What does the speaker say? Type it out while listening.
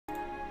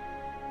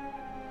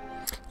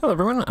Hello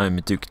everyone, I'm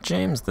Duke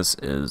James. This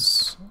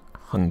is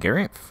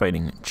Hungary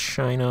fighting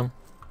China.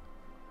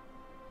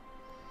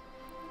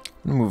 I'm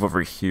gonna move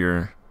over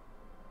here.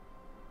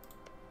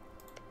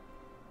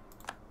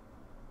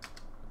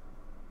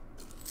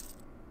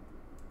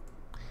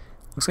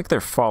 Looks like they're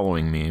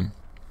following me.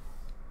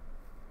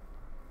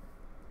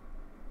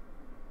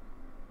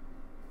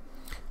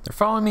 They're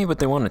following me, but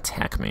they want to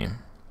attack me.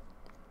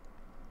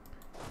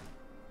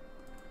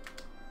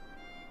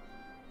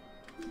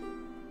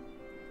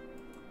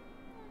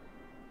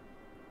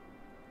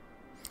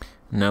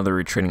 Now they're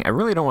retreating. I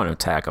really don't want to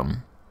attack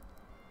them,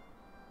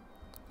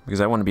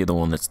 because I want to be the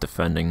one that's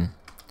defending.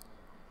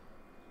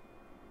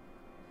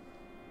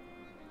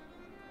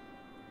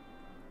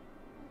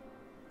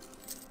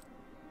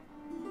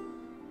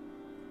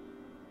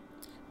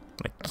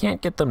 I can't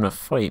get them to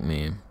fight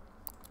me.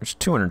 There's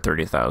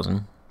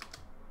 230,000.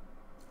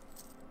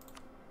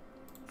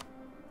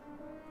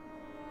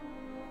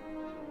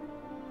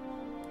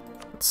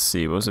 Let's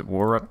see, what was it?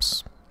 War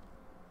reps?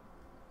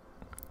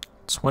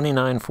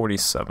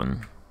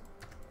 2947.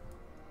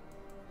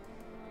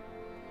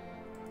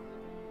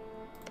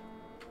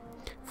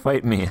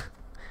 Fight me.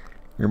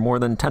 You're more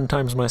than 10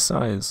 times my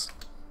size.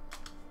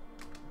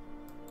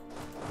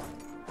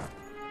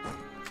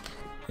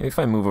 Maybe if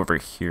I move over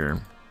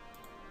here.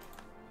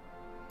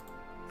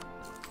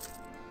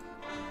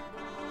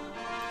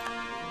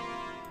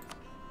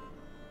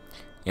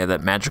 Yeah,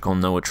 that magical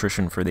no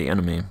attrition for the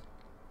enemy.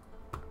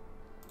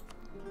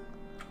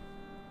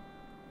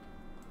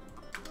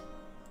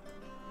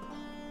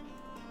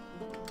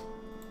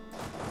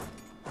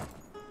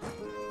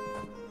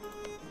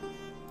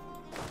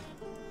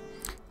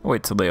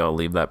 Wait till they all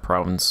leave that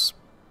province.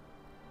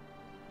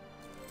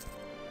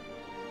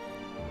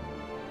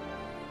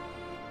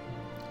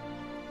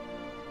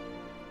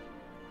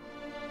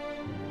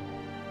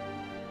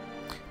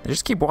 They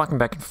just keep walking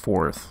back and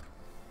forth.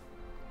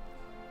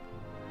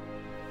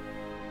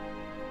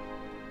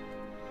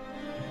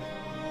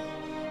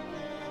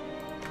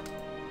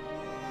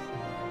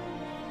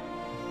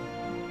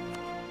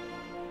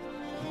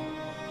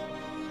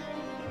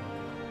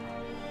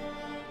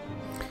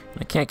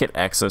 I can't get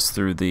access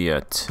through the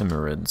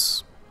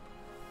Timurids.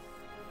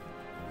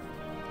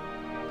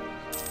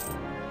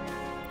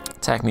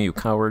 Attack me, you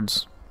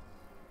cowards.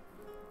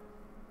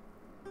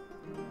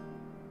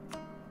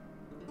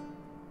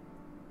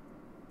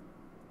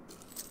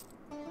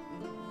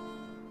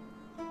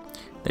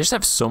 They just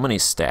have so many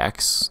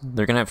stacks.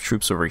 They're gonna have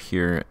troops over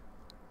here,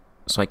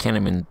 so I can't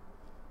even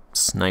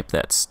snipe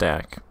that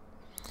stack.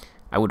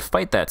 I would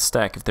fight that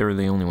stack if they were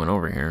the only one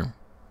over here.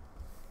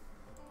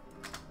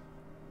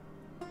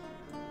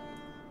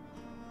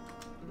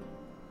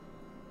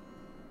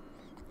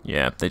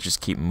 Yeah, they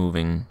just keep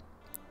moving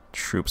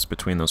troops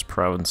between those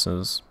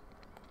provinces.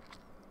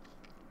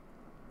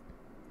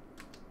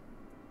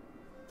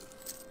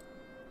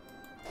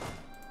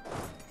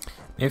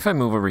 Maybe if I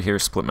move over here,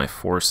 split my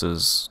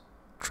forces,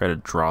 try to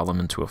draw them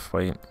into a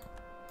fight.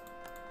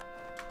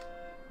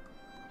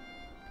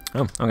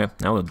 Oh, okay,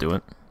 now they'll do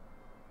it.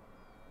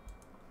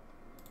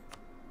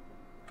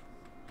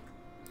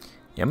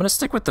 Yeah, I'm going to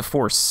stick with the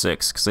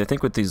 4-6, because I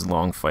think with these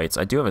long fights,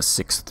 I do have a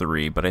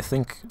 6-3, but I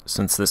think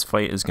since this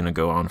fight is going to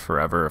go on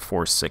forever, a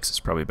 4-6 is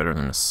probably better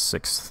than a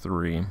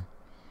 6-3.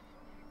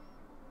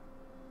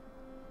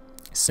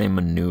 Same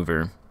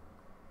maneuver.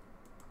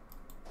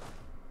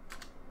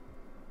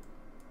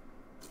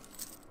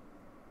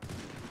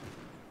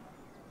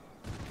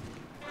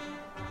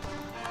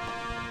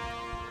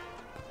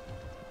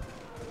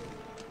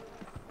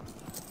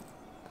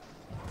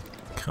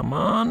 Come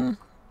on.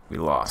 We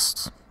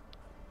lost.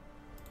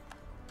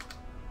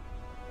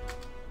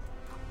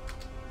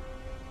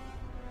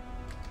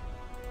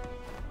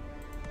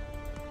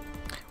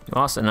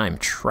 Lost, and I'm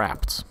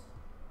trapped.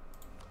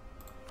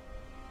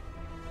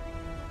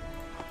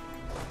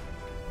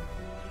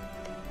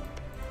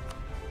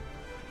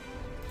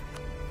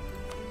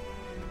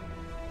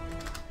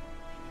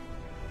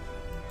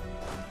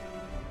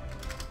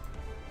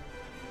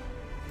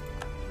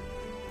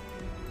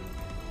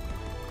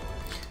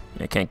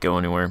 I can't go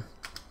anywhere.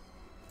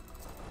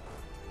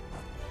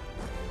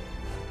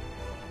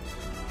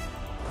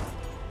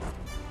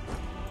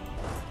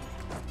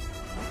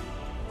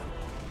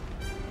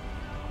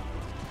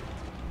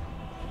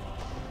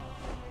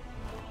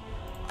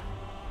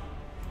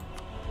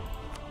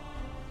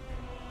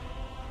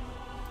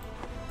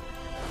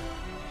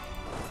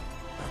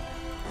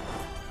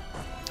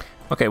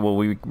 Okay, well,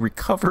 we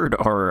recovered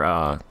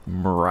our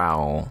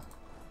morale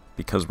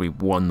because we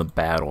won the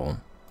battle,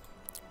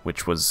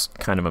 which was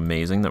kind of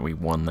amazing that we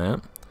won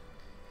that.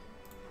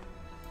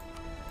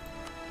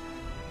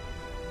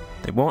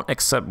 They won't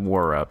accept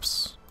war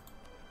reps,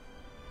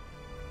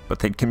 but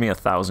they'd give me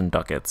 1,000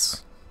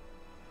 ducats.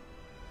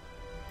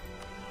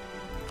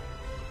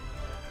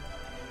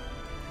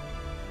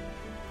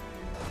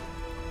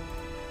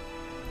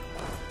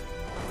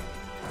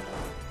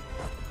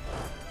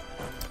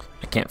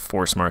 Can't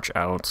force march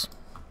out.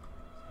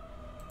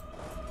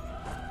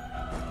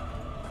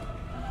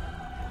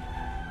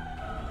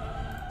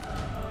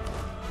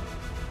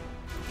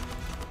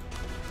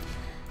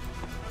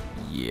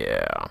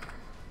 Yeah.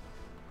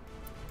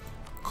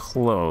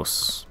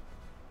 Close.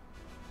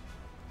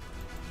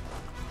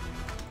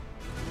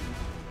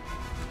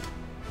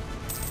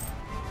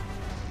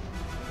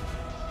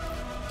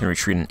 Can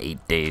retreat in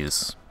 8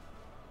 days.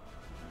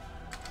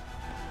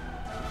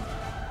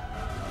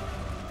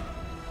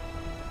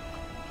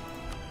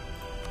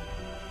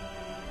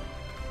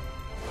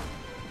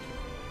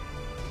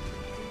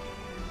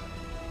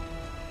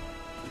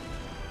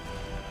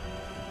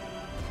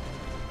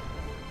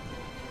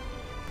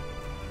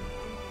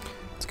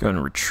 Let's go ahead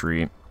and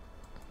retreat.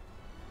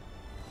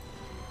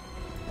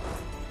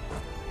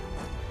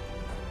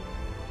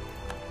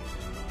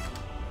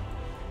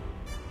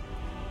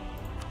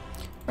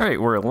 Alright,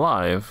 we're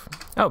alive.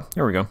 Oh,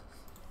 here we go.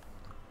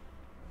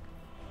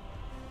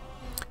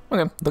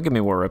 Okay, they'll give me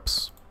war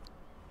reps.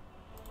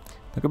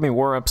 They'll give me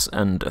war reps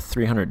and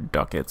 300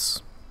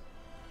 ducats.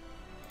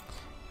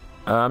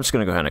 I'm just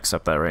gonna go ahead and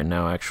accept that right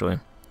now, actually.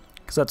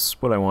 Because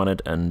that's what I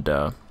wanted, and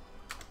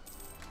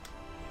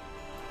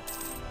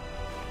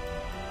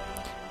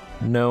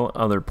no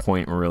other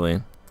point,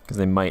 really. Because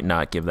they might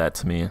not give that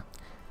to me.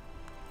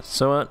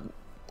 So,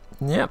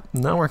 yeah,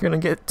 now we're gonna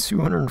get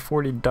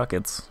 240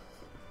 ducats.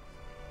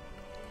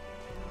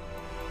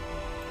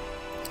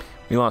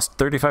 We lost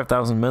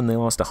 35,000 men, they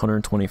lost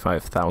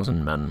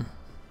 125,000 men.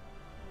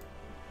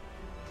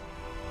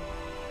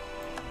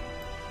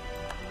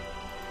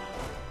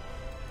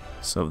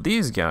 So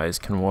these guys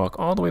can walk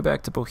all the way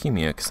back to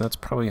Bohemia, because that's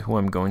probably who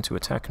I'm going to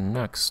attack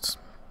next.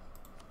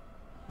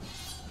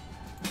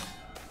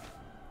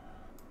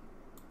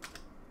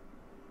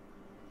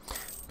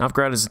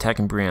 Novgorod is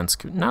attacking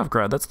Bryansk.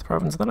 Novgorod, that's the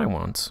province that I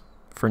want.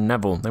 For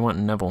Neville, they want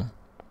Neville.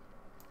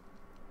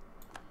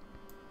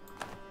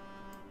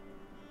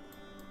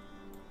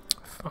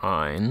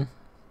 Fine.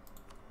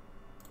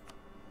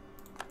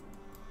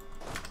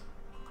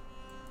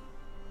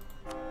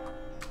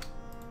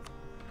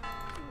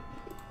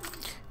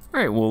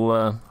 Alright,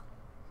 well,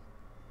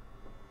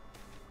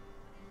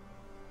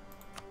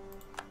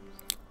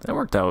 that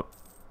worked out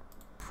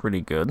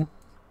pretty good.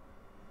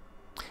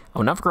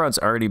 Oh, Novgorod's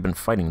already been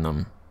fighting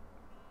them.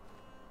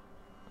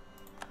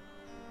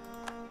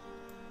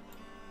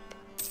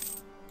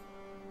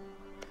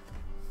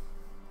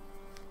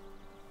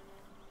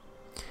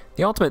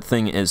 The ultimate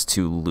thing is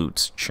to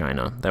loot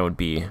China. That would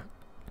be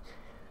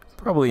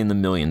probably in the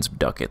millions of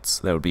ducats.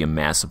 That would be a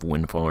massive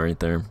windfall right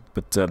there.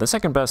 But the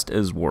second best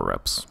is war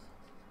reps.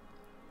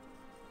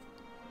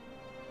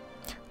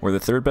 Or the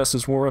third best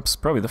is war reps.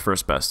 Probably the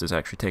first best is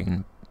actually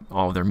taking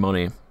all of their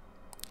money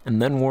and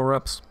then war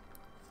reps.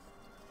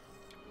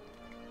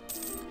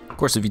 Of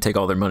course, if you take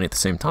all their money at the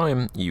same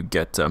time, you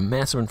get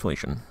massive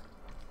inflation.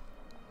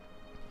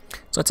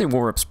 So I'd say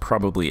war reps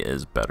probably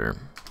is better.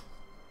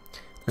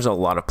 There's a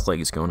lot of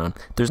plagues going on.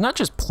 There's not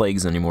just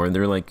plagues anymore,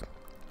 they're like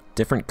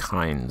different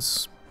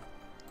kinds.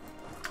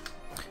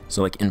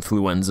 So like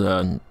influenza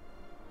and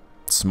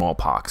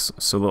smallpox.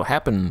 So they'll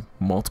happen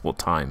multiple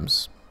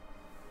times.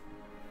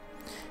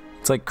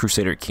 It's like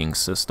Crusader King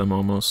system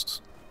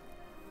almost.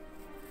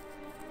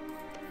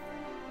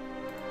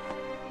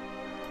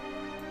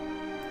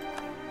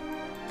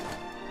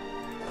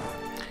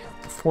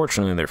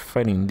 Fortunately, they're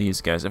fighting these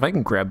guys. If I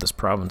can grab this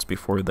province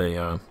before they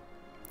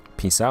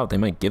peace out, they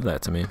might give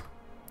that to me.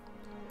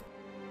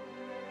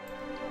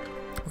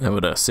 That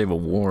would save a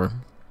war.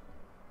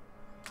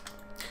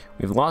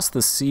 We've lost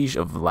the siege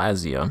of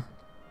Lazia.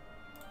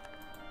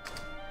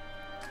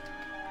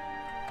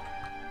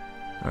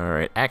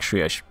 Alright,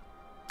 actually I was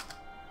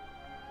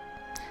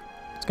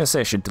gonna say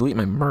I should delete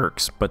my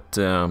mercs, but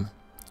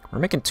we're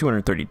making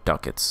 230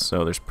 ducats,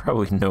 so there's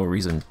probably no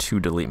reason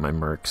to delete my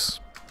mercs.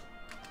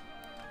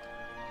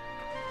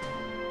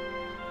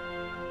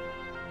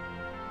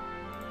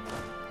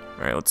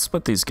 Alright, let's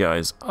split these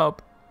guys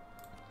up.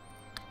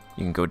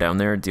 You can go down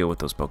there, deal with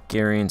those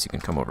Bulgarians. You can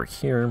come over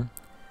here.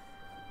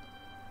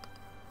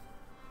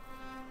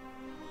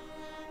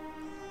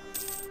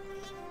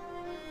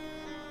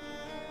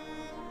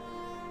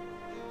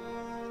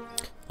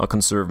 I'll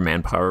conserve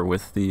manpower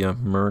with the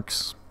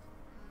mercs.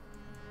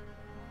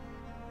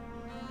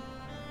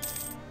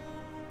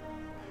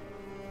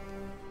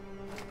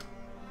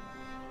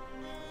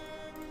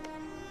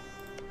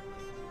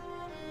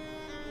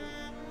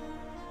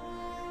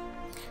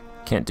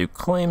 Can't do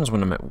claims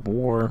when I'm at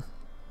war.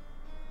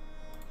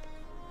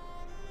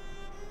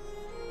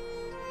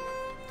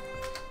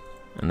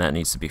 And that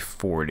needs to be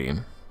 40. I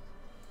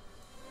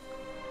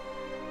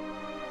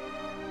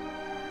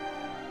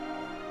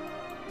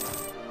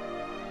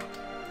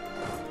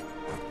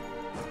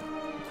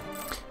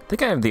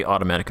think I have the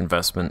automatic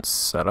investment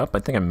set up. I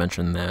think I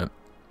mentioned that.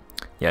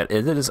 Yeah,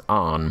 it is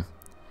on.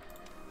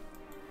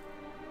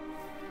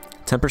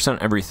 10%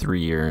 every 3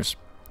 years.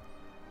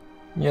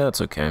 Yeah, that's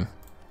okay.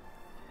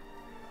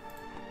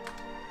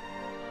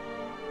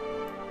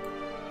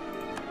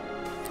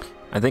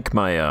 I think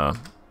my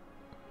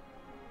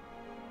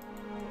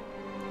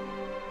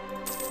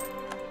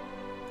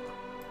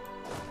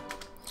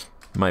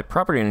my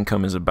property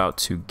income is about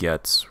to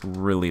get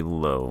really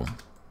low.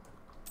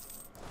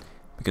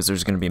 because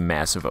there's going to be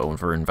massive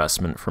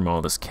overinvestment from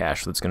all this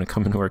cash that's going to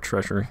come into our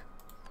treasury.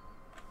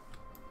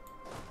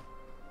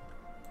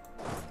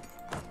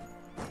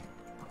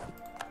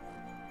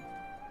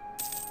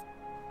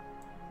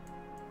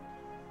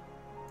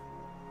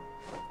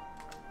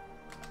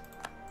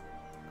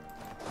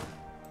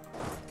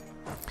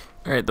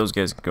 Alright, those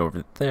guys can go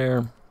over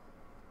there.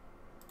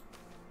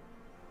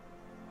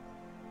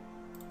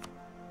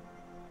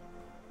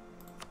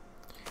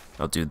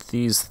 I'll do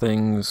these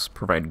things.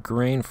 Provide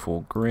grain,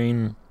 full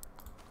grain.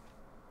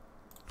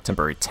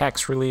 Temporary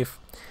tax relief.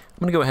 I'm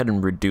going to go ahead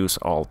and reduce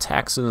all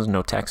taxes.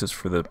 No taxes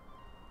for the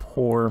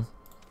poor.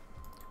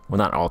 Well,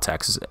 not all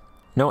taxes.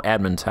 No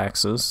admin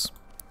taxes.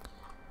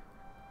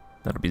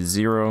 That'll be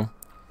 0.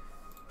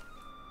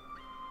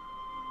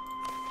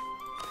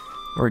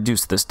 I'll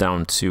reduce this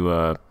down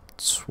to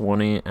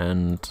 20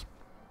 and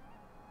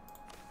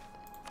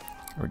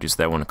reduce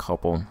that one a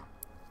couple.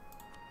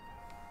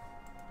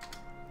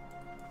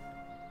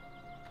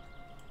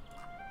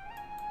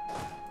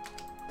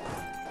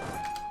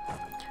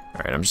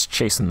 Alright, I'm just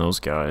chasing those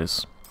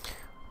guys.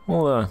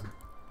 We'll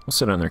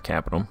sit on their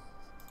capital.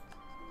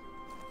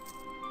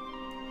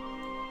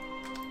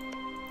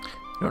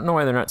 I don't know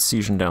why they're not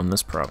sieging down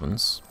this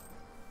province.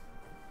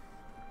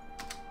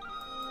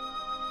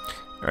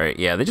 Alright,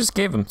 yeah, they just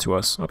gave them to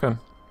us. Okay.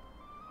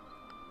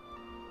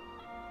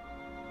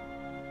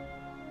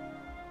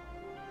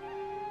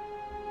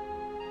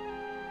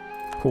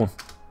 Cool.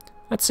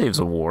 That saves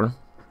a war.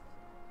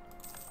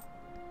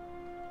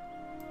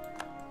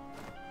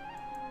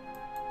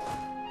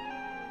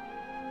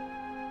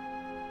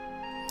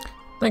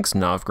 Thanks,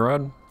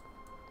 Novgorod.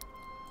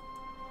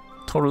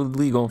 Totally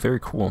legal, very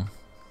cool.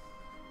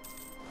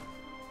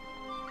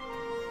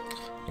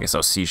 I guess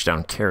I'll siege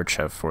down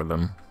Karachev for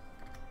them.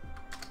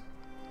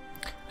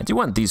 I do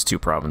want these two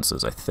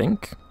provinces, I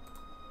think.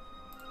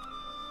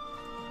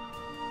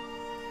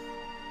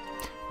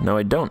 No,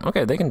 I don't.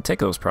 Okay, they can take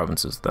those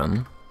provinces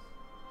then.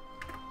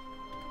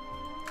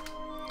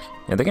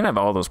 Yeah, they can have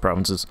all those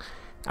provinces.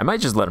 I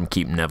might just let them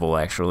keep Neville,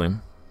 actually.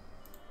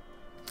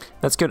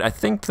 That's good. I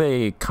think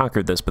they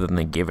conquered this, but then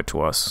they gave it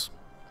to us,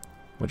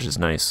 which is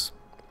nice.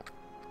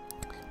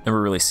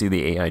 Never really see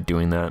the AI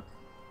doing that.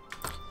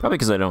 Probably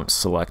because I don't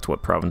select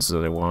what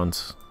provinces I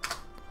want.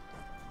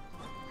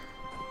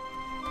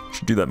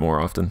 Should do that more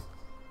often.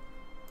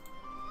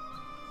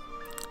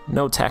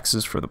 No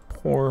taxes for the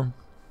poor.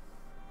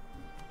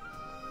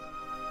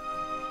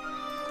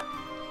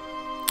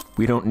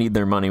 We don't need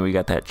their money, we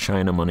got that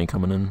China money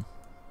coming in.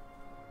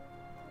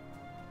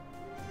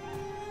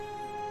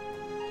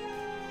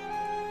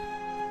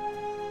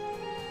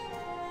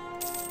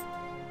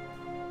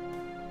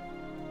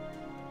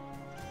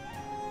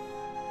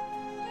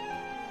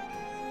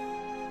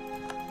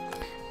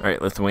 Alright,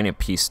 Lithuania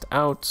pieced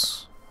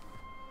out.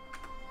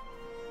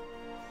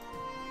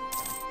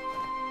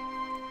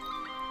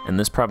 And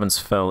this province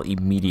fell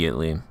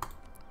immediately,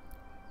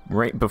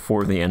 right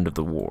before the end of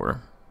the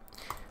war.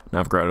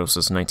 Novgorod owes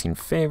us 19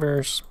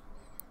 favors.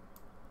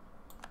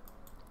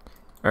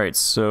 Alright,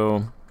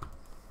 so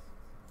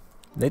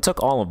they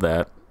took all of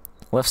that,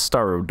 left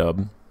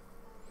Starodub.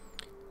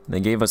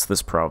 They gave us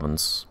this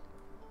province.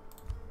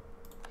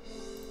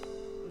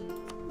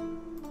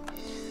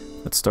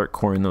 Let's start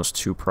coring those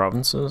two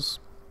provinces.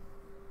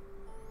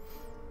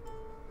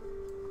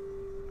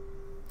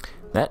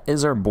 That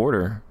is our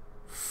border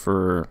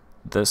for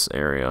this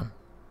area.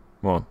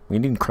 Well, we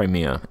need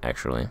Crimea,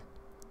 actually.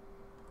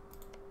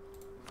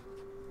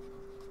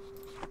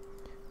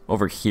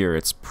 Over here,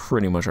 it's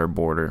pretty much our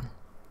border.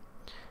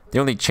 The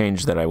only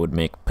change that I would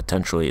make,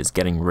 potentially, is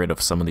getting rid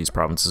of some of these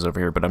provinces over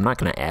here, but I'm not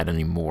going to add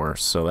any more,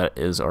 so that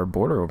is our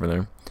border over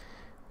there.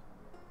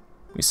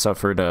 We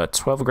suffered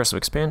 12 aggressive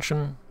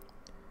expansion.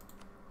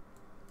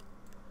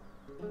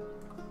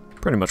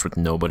 Pretty much with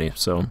nobody,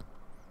 so...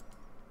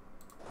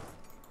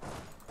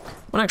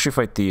 I'm gonna actually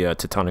fight the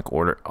Teutonic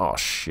Order. Oh,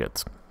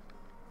 shit.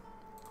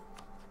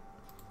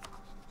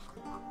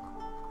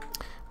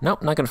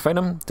 Nope, not gonna fight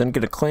him. Didn't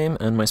get a claim,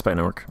 and my spy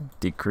network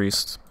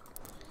decreased.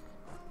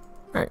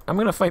 Alright, I'm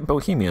gonna fight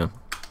Bohemia.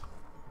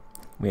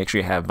 We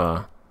actually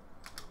have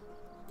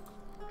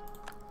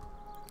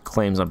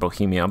claims on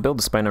Bohemia. I'll build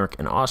a spy network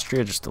in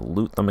Austria just to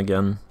loot them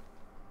again.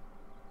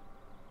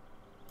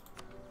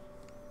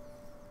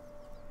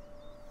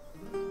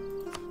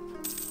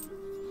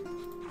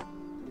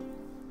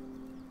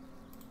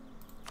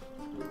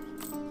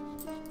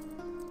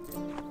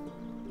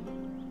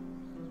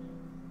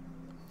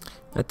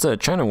 That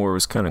China war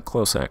was kind of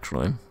close,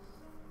 actually.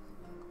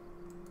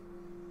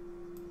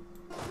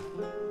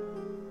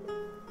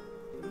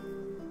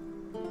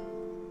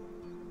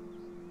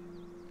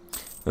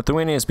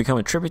 Lithuania has become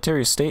a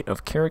tributary state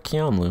of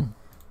Karakiamlu.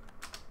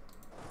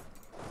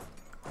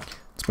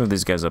 Let's move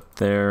these guys up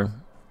there.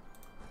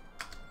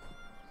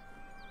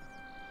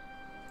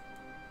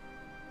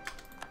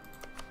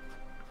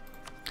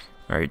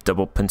 Alright,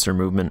 double pincer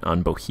movement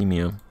on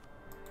Bohemia.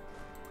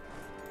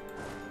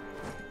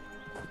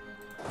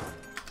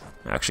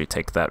 Actually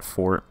take that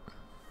fort.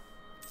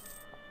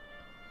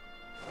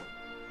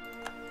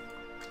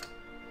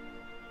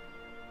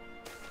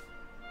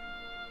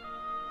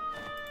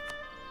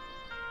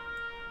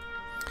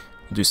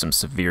 Do some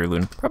severe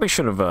looting. Probably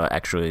should have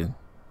actually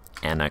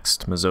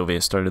annexed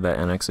Mazovia, started that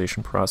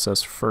annexation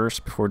process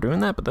first before doing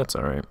that, but that's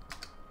alright.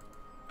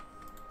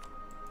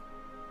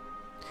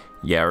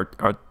 Yeah, our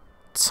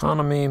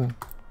autonomy...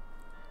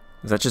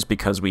 Is that just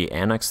because we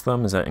annexed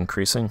them? Is that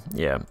increasing?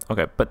 Yeah,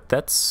 okay, but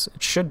it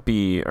should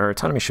be... Our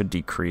autonomy should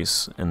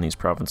decrease in these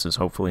provinces,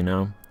 hopefully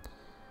now.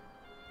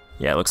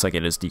 Yeah, it looks like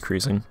it is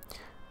decreasing.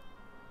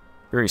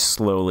 Very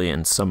slowly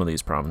in some of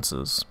these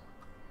provinces.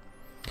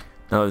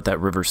 Now that that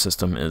river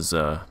system is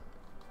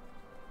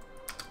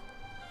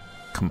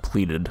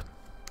completed,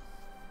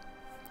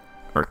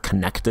 or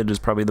connected is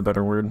probably the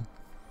better word.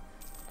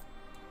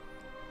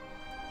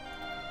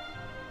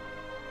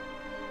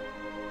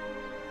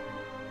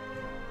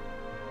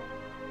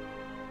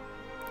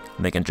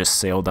 They can just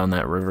sail down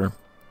that river.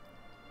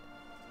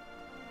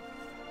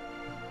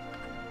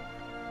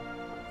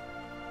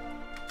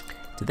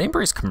 Did they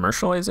embrace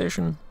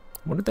commercialization?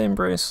 What did they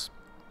embrace?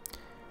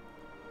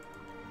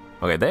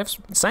 Okay, they have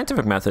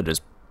scientific method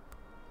is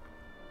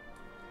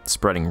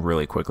spreading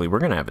really quickly. We're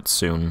gonna have it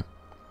soon.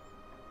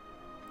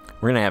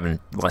 We're gonna have it in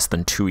less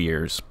than 2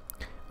 years.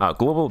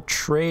 Global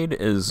trade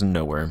is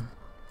nowhere.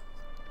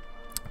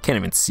 Can't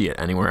even see it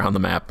anywhere on the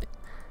map.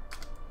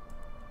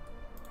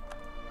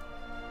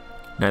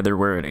 Neither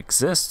where it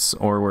exists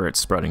or where it's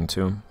spreading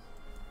to.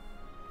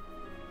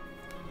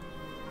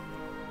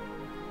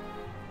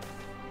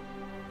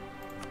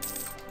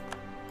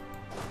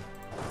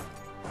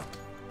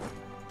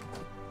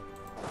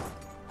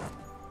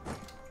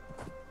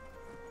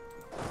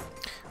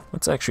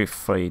 Let's actually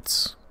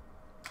fight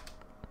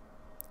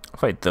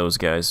those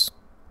guys.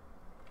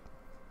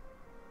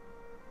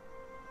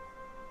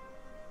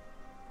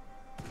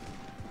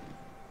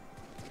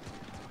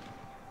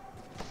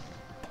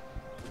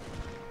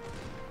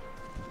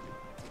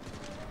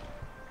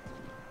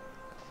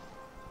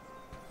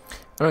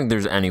 I don't think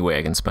there's any way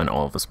I can spend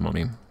all of this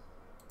money.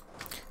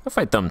 I'll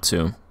fight them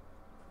too.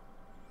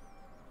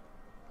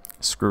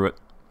 Screw it.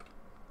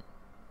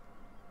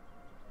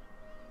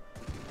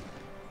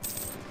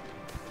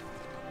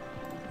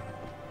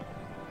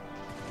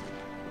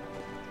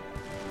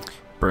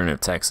 Burden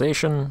of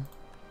taxation.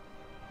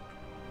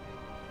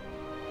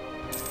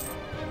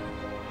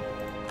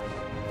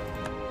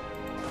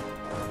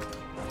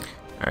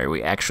 Alright,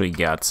 we actually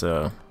got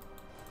hurt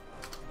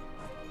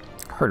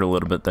a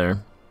little bit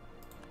there.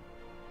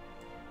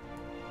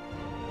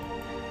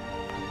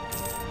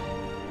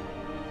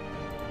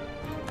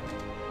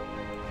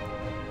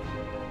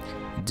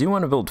 I do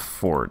want to build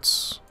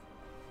forts.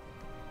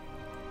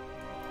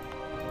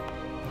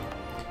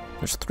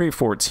 There's 3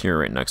 forts here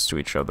right next to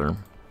each other.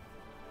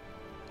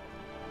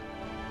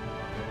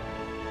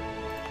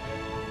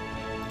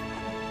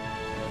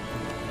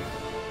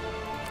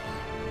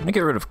 I'm gonna get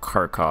rid of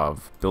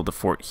Kharkov, build a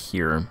fort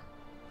here.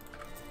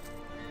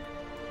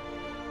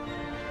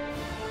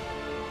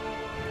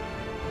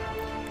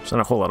 There's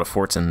not a whole lot of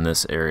forts in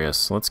this area,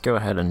 so let's go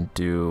ahead and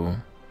do...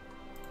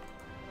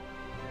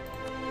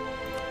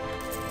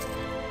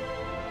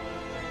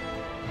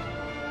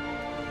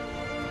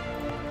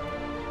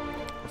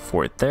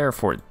 Fort there,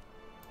 fort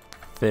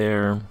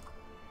there.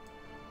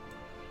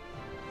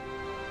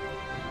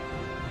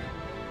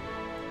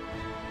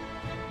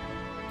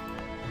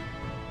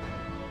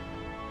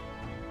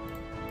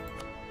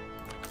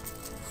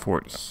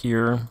 Fort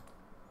here.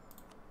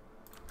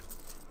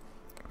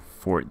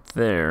 Fort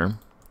there.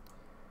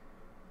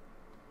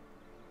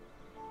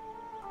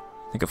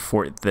 I think a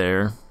fort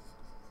there.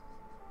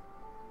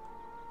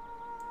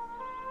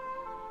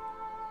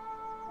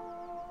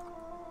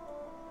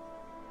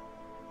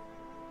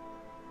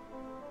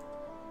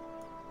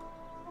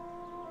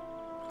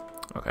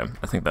 Okay,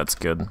 I think that's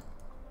good.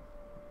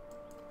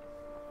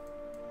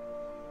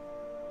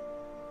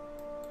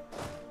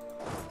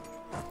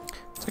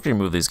 Let's actually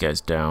move these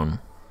guys down.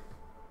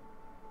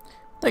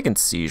 They can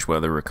siege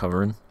while they're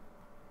recovering.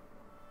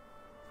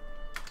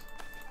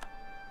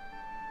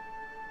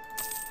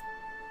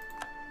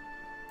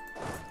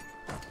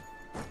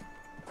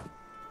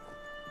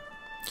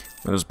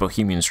 Where are those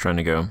Bohemians trying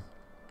to go?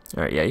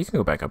 Alright, yeah, you can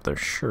go back up there,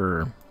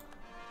 sure.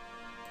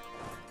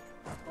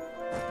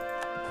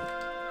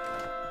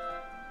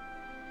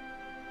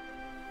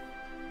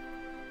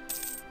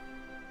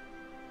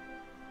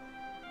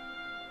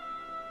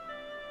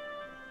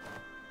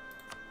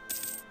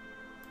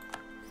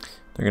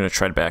 They're gonna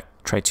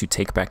try to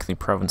take back the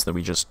province that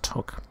we just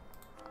took.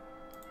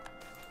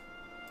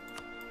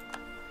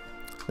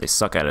 They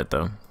suck at it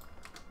though.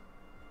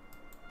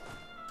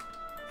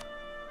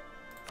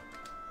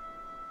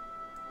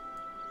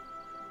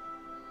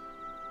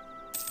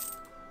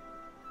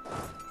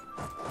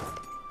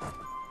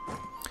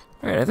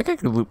 Alright, I think I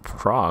could loot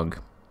Prague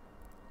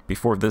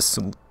before this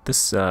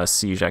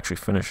siege actually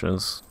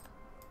finishes.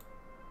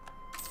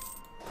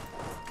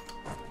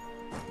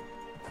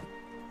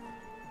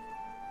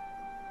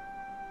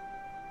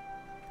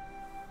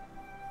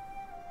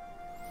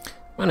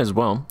 Might as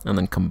well, and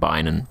then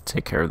combine and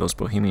take care of those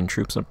Bohemian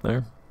troops up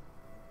there.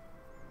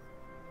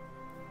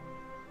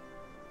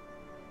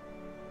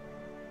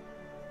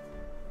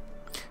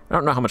 I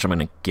don't know how much I'm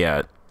going to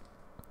get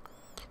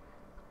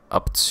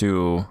up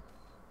to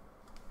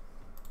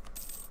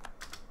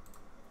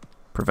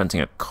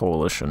preventing a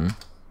coalition.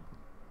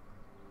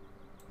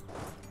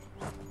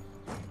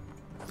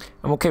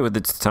 I'm okay with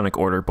the Teutonic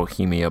Order,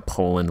 Bohemia,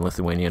 Poland,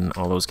 Lithuania, and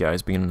all those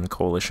guys being in the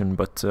coalition,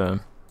 but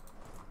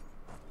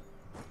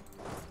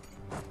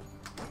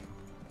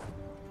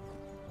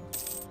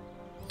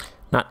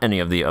not any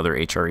of the other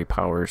HRE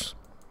powers.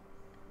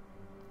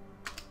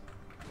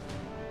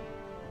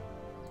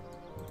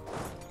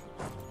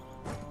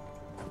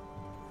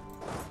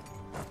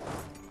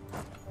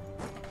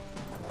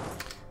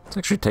 Let's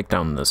actually take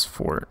down this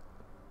fort.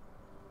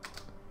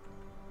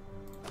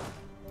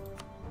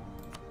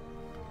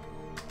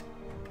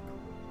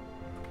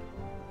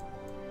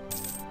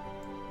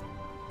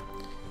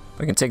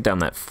 If I can take down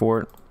that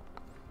fort,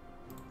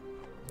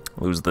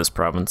 lose this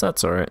province,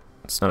 that's alright.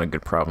 It's not a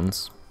good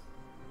province.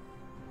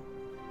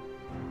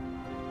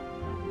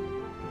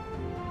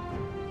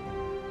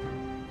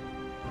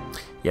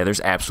 Yeah,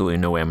 there's absolutely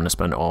no way I'm going to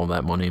spend all of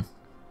that money.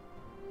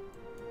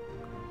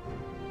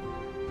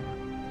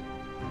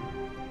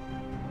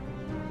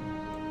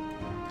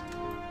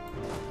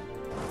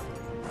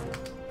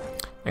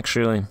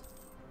 Actually,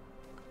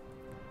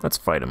 let's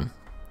fight him.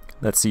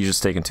 That siege is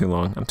taking too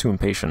long. I'm too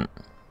impatient.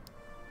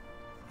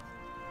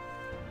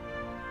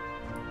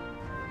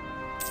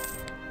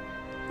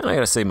 And I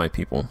gotta save my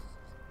people.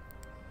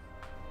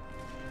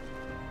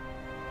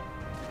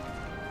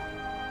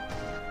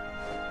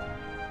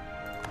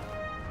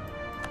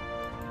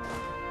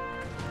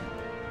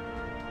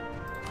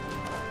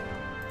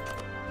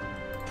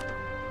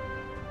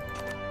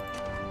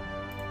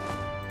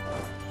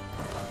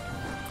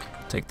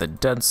 Take the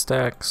dead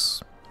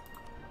stacks.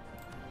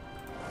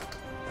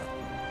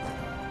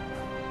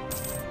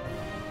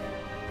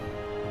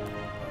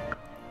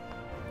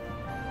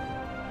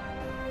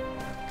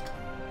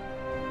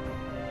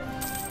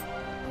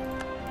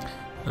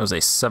 That was a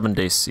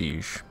 7-day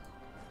siege.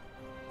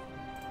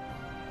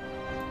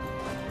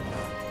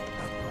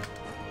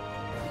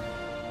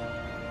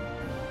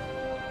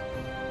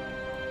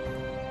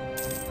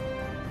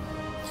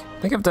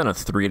 I think I've done a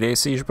 3-day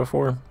siege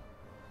before.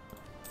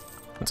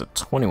 It's a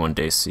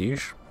 21-day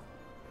siege.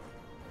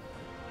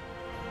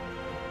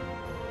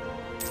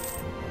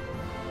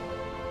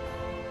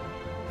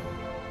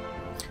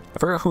 I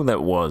forgot who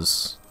that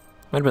was.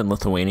 Might have been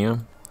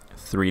Lithuania.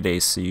 3-day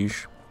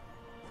siege.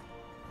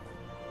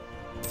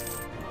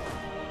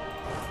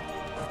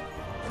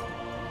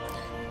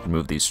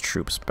 Move these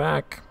troops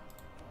back.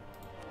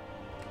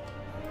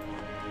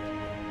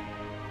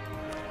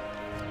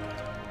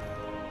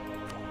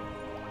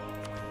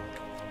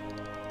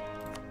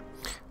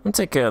 I'm gonna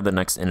take the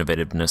next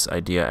innovativeness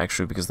idea,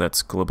 actually, because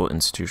that's global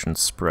institution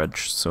spread,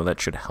 so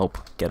that should help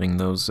getting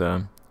those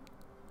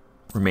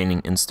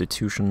remaining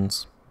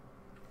institutions.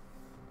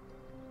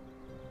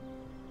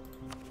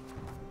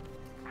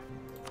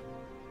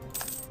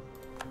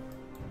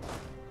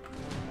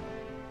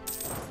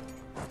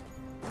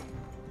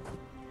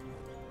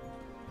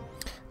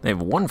 They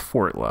have 1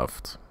 fort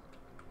left.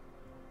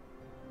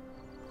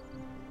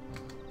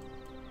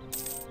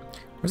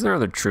 Where's their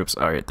other troops?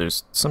 Alright,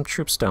 there's some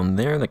troops down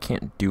there that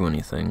can't do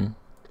anything.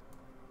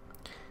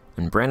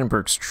 And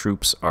Brandenburg's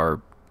troops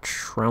are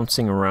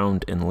trouncing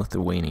around in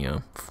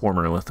Lithuania,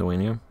 former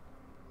Lithuania.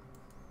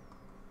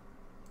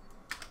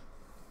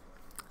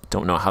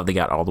 Don't know how they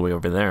got all the way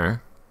over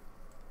there.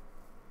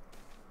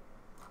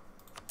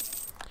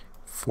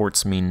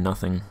 Forts mean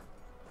nothing.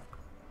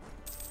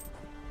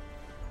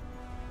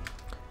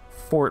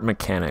 Fort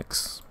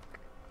mechanics.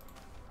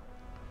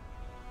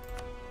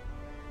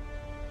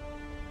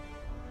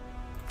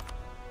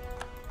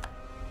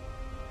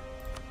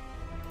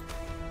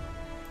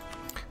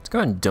 Let's go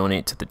ahead and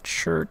donate to the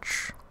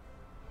church.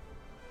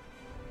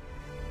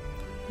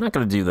 I'm not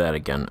going to do that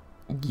again.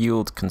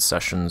 Yield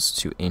concessions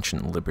to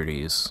ancient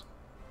liberties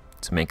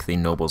to make the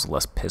nobles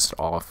less pissed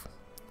off.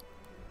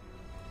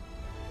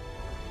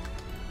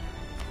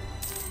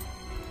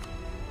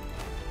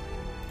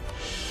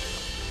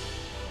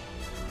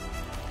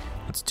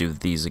 Let's do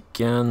these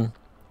again.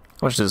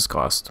 How much does this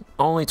cost?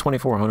 Only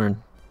 2,400.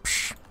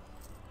 Psh.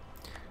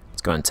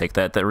 Let's go ahead and take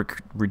that. That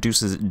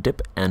reduces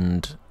dip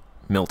and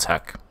mill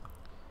tech.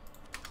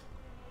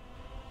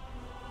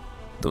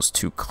 Those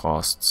 2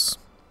 costs.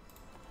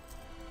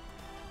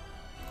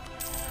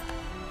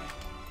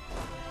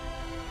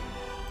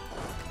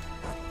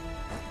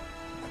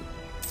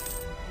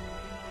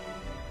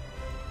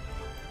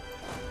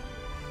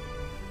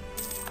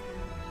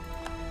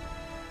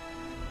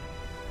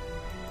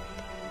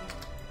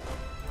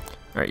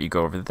 Alright, you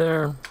go over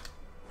there.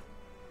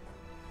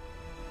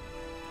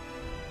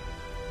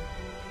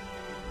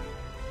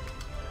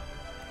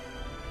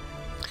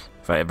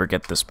 If I ever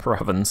get this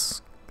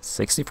province,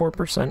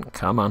 64%,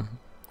 come on.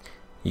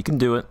 You can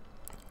do it.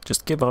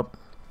 Just give up.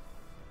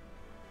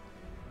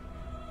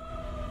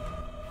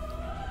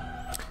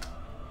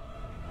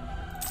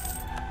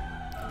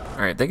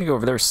 Alright, they can go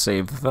over there,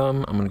 save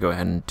them. I'm going to go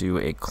ahead and do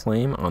a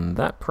claim on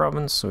that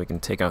province so we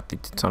can take out the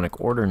Teutonic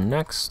Order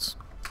next.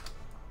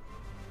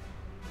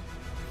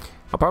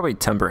 I'll probably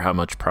temper how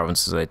much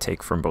provinces I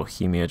take from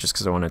Bohemia, just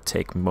because I want to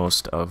take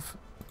most of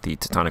the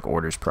Teutonic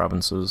Order's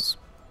provinces.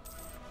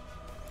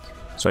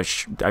 So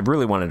I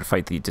really wanted to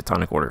fight the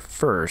Teutonic Order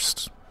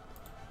first,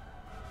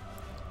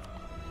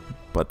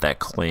 but that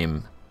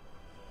claim,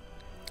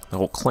 the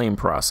whole claim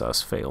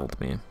process failed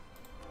me.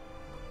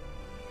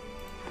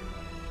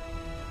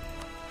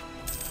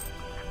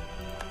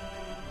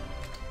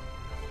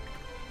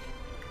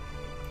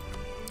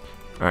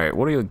 Alright,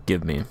 what do you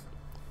give me?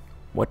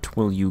 What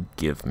will you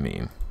give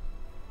me?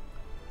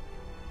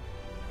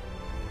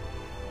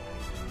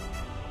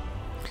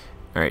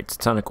 Alright,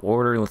 Teutonic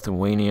Order,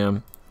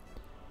 Lithuania.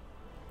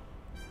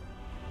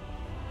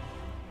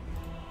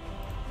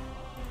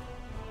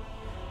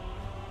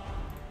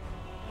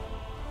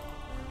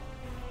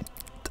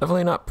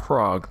 Definitely not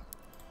Prague.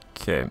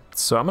 Okay,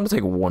 so I'm going to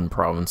take one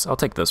province. I'll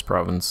take this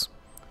province.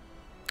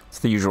 It's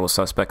the usual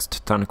suspects.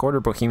 Teutonic Order,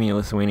 Bohemia,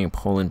 Lithuania,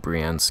 Poland,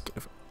 Bryansk.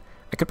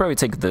 I could probably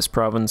take this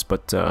province,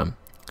 but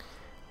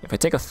if I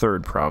take a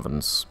third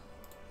province,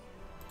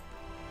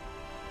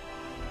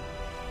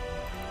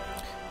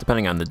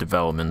 depending on the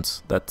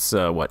development, that's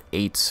what,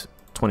 8,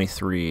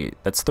 23,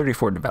 that's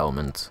 34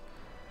 development.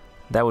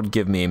 That would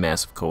give me a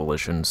massive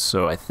coalition,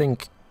 so I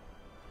think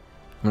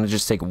I'm going to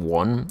just take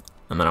one,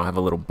 and then I'll have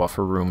a little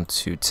buffer room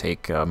to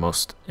take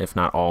most, if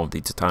not all, of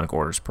the Teutonic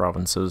Order's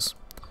provinces.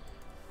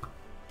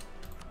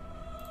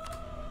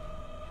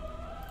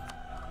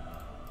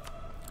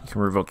 You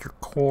can revoke your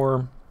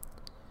core.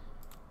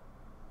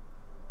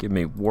 Give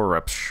me war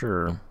reps,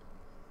 sure.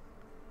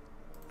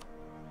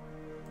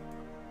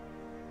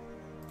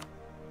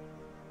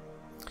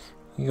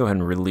 You can go ahead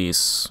and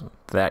release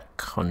that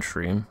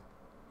country.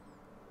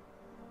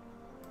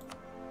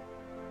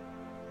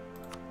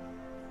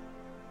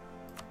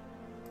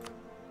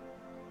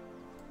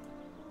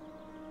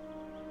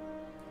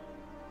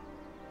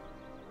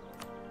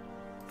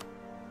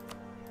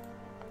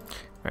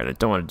 Alright, I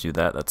don't want to do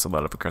that. That's a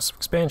lot of aggressive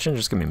expansion.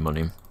 Just give me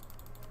money.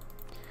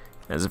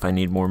 As if I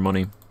need more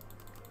money.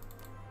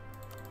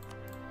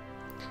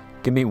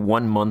 Give me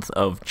 1 month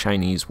of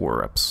Chinese war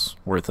reps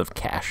worth of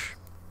cash.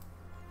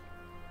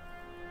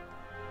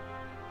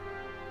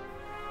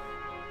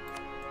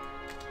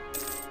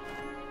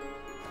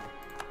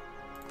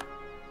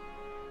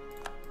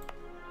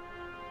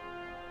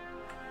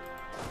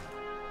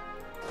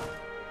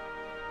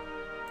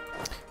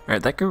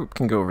 Alright, that group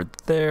can go over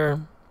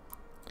there.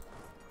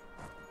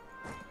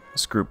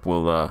 This group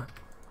will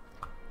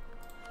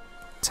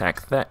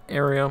attack that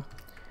area.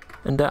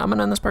 And I'm going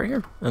to end this part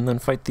here, and then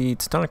fight the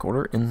Teutonic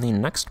Order in the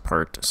next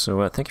part.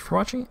 So thank you for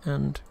watching,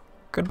 and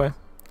goodbye.